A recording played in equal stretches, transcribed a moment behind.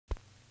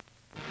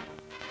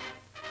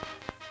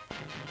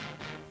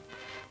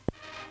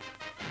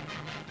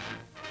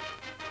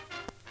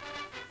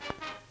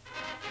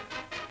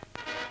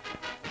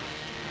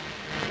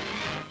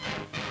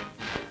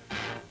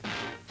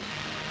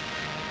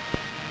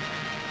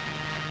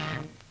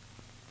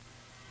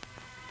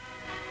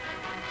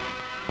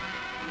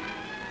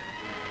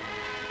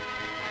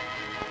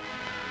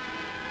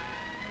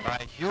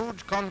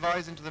huge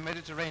convoys into the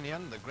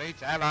Mediterranean, the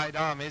great Allied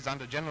armies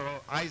under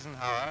General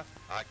Eisenhower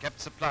are kept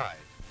supplied.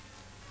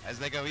 As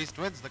they go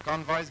eastwards, the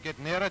convoys get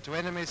nearer to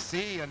enemy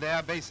sea and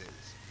air bases.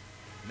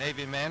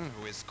 Navy men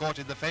who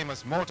escorted the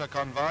famous mortar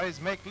convoys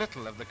make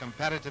little of the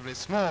comparatively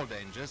small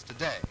dangers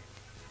today.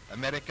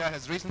 America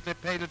has recently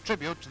paid a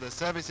tribute to the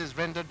services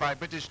rendered by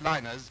British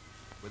liners,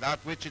 without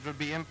which it would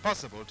be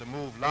impossible to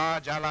move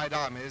large Allied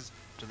armies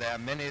to their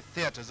many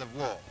theaters of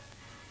war.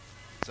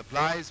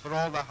 Supplies for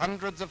all the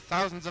hundreds of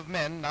thousands of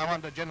men now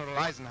under General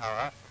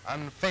Eisenhower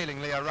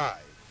unfailingly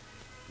arrive.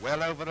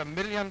 Well over 1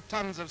 million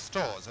tons of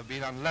stores have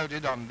been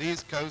unloaded on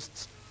these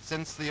coasts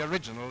since the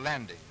original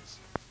landings.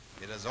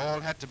 It has all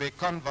had to be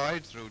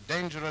convoyed through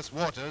dangerous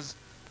waters,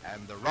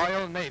 and the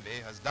Royal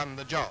Navy has done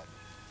the job.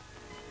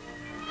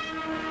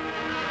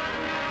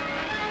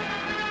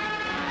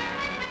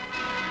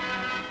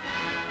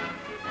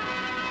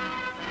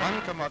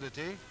 One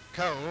commodity,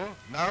 coal,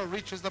 now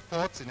reaches the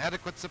ports in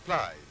adequate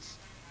supplies.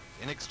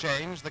 In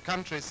exchange, the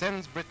country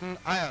sends Britain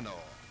iron ore.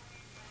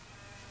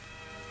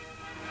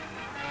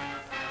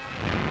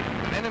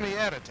 An enemy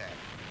air attack.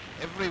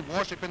 Every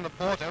warship in the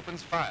port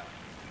opens fire.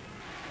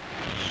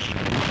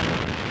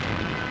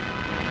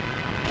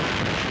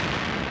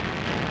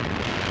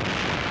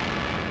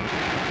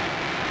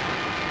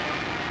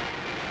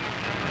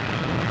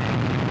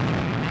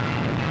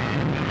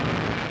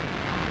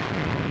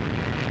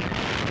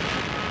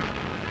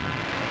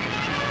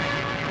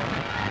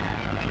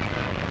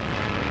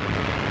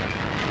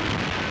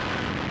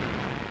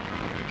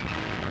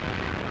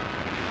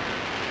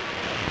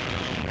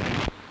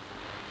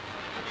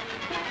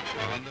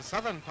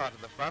 Southern part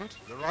of the front,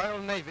 the Royal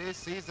Navy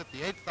sees that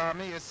the 8th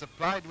Army is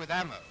supplied with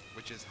ammo,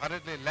 which is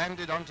hurriedly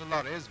landed onto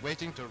lorries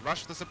waiting to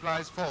rush the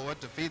supplies forward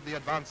to feed the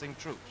advancing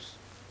troops.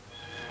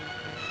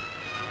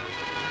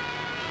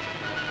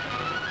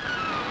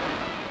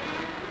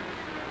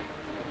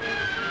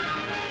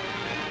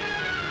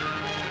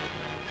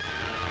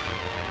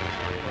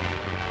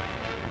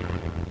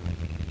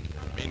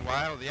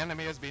 Meanwhile, the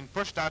enemy has been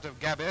pushed out of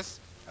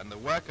Gabes, and the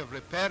work of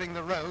repairing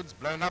the roads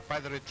blown up by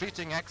the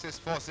retreating Axis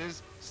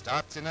forces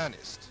starts in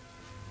earnest.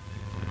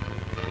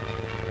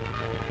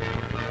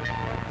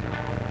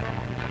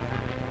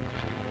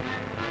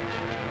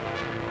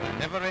 A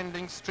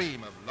never-ending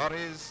stream of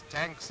lorries,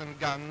 tanks and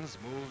guns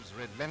moves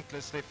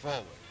relentlessly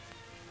forward.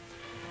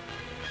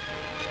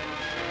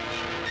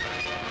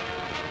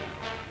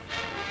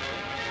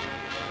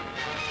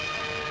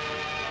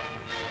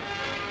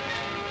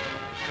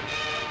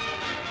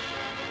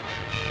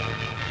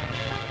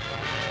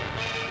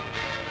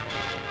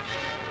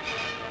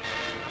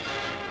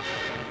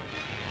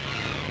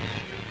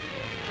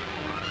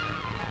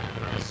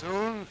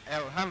 Soon,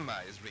 Hamma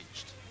is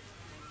reached.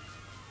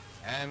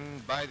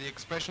 And by the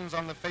expressions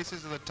on the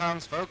faces of the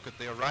townsfolk at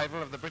the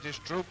arrival of the British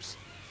troops,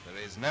 there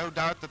is no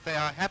doubt that they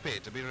are happy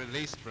to be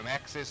released from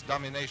Axis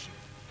domination.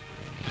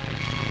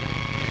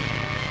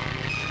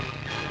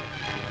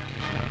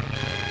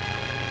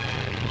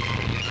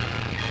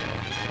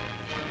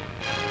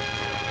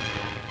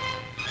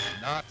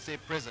 Nazi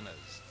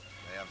prisoners.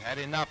 They have had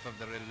enough of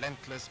the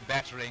relentless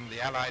battering the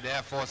Allied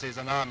air forces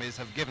and armies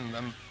have given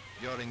them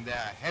during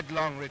their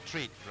headlong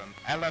retreat from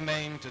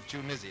Alamein to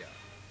Tunisia.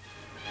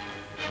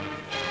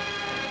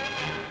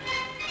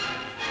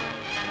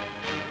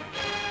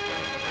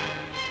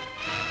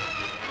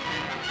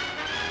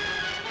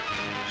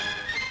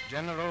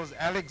 Generals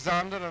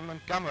Alexander and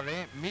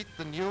Montgomery meet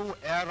the new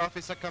air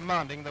officer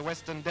commanding the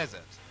Western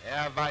Desert,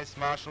 Air Vice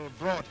Marshal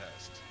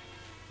Broadhurst.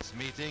 This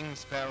meeting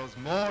spells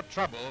more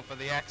trouble for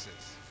the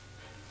Axis.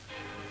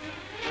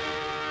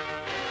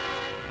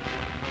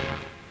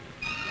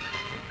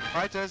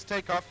 Fighters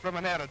take off from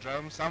an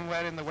aerodrome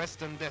somewhere in the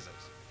Western Desert.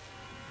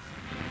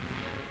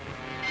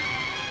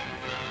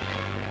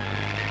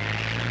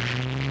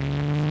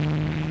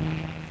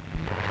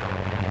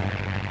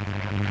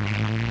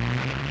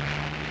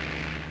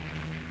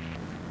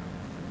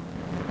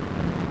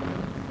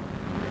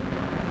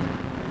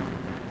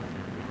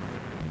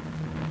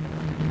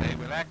 They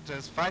will act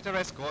as fighter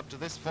escort to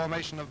this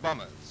formation of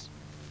bombers.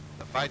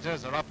 The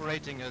fighters are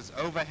operating as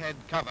overhead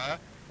cover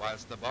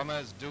whilst the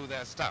bombers do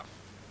their stuff.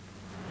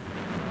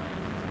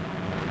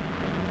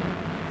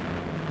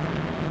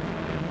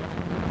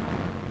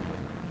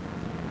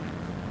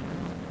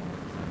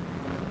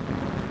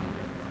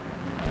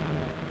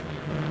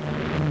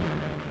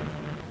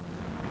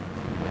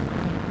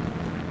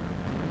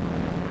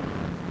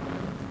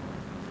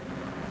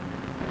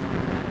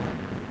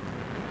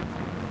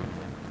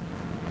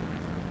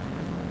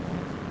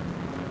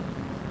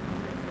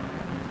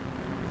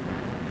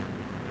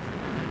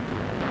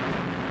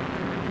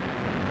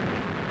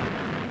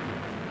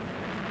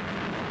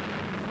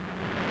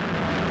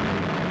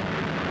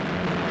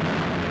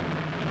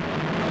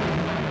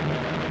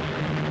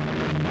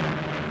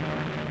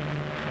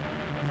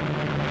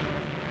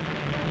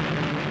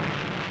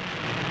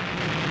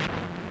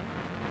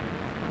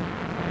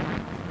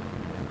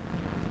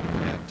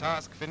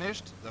 Task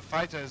finished, the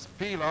fighters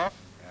peel off,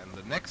 and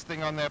the next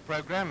thing on their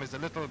program is a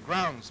little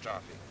ground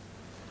strafing.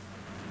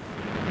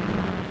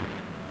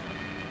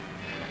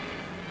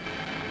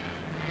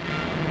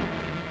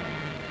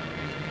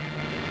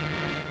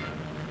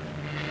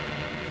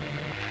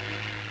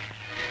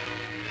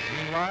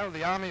 Meanwhile,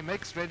 the Army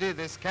makes ready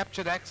this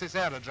captured Axis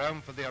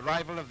aerodrome for the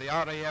arrival of the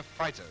RAF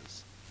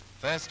fighters.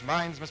 First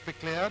mines must be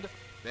cleared,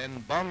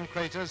 then bomb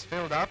craters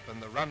filled up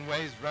and the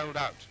runways rolled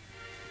out.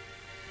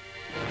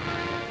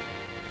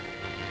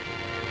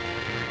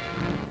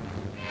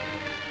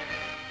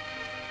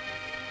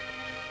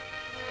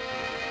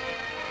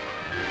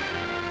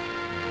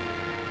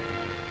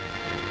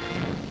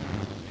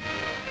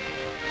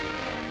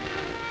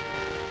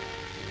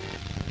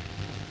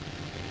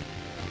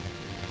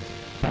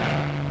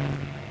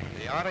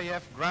 The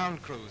RAF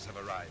ground crews have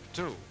arrived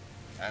too,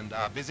 and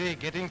are busy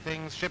getting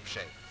things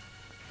shipshape.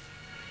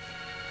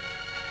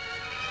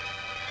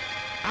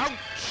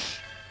 Ouch!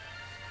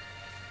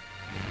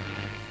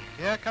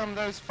 Here come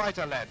those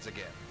fighter lads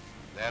again.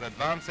 Their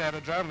advance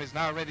aerodrome is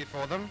now ready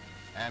for them,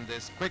 and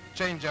this quick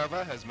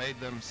changeover has made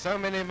them so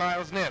many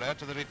miles nearer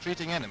to the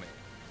retreating enemy.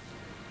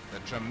 The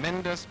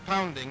tremendous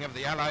pounding of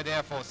the Allied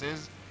air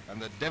forces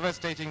and the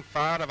devastating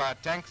fire of our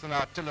tanks and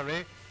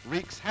artillery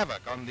wreaks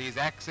havoc on these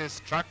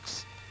Axis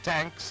trucks,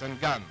 tanks and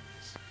guns.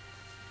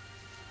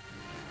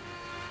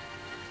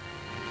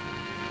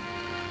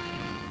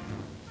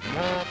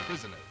 More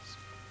prisoners.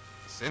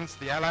 Since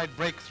the Allied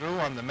breakthrough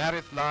on the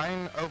Marith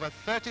line, over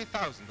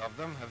 30,000 of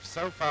them have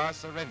so far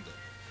surrendered.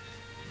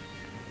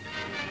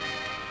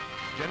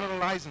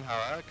 General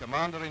Eisenhower,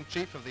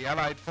 Commander-in-Chief of the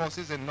Allied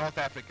forces in North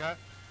Africa,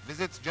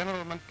 visits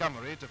General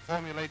Montgomery to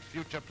formulate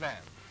future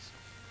plans.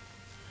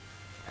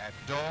 At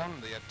dawn,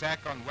 the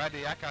attack on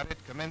Wadi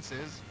Akarit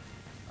commences,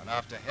 and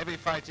after heavy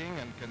fighting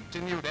and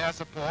continued air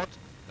support,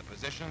 the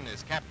position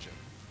is captured.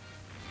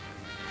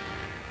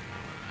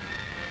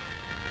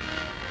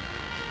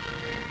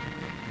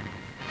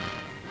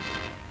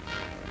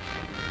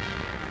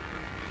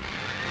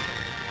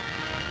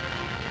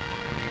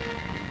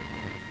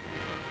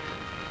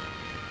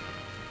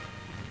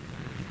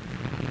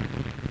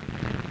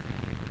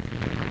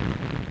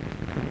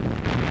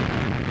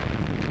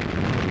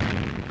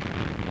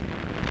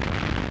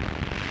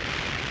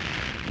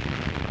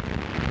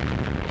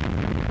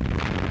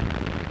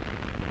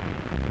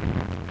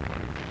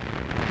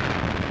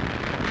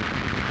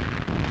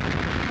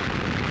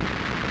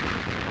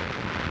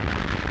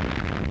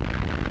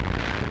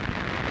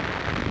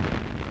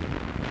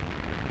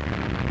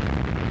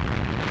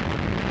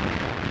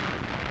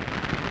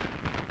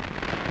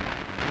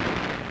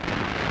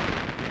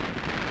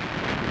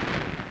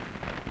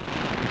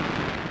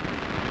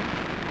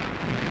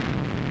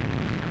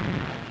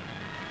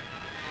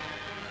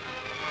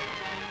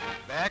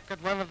 Back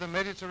at one of the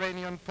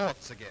Mediterranean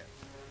ports again.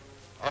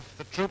 Off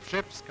the troop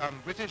ships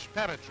come British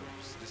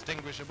paratroops,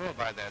 distinguishable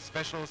by their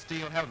special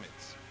steel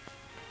helmets.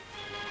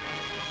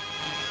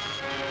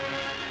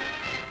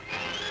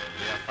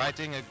 We are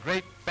fighting a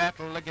great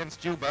battle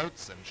against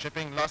U-boats, and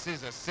shipping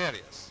losses are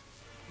serious.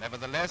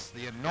 Nevertheless,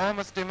 the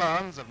enormous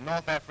demands of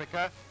North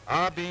Africa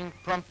are being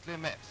promptly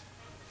met.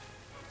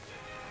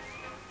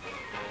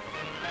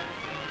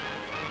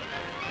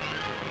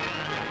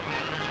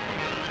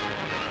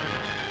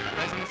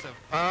 Of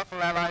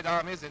powerful Allied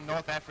armies in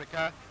North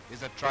Africa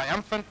is a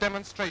triumphant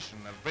demonstration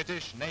of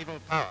British naval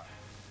power.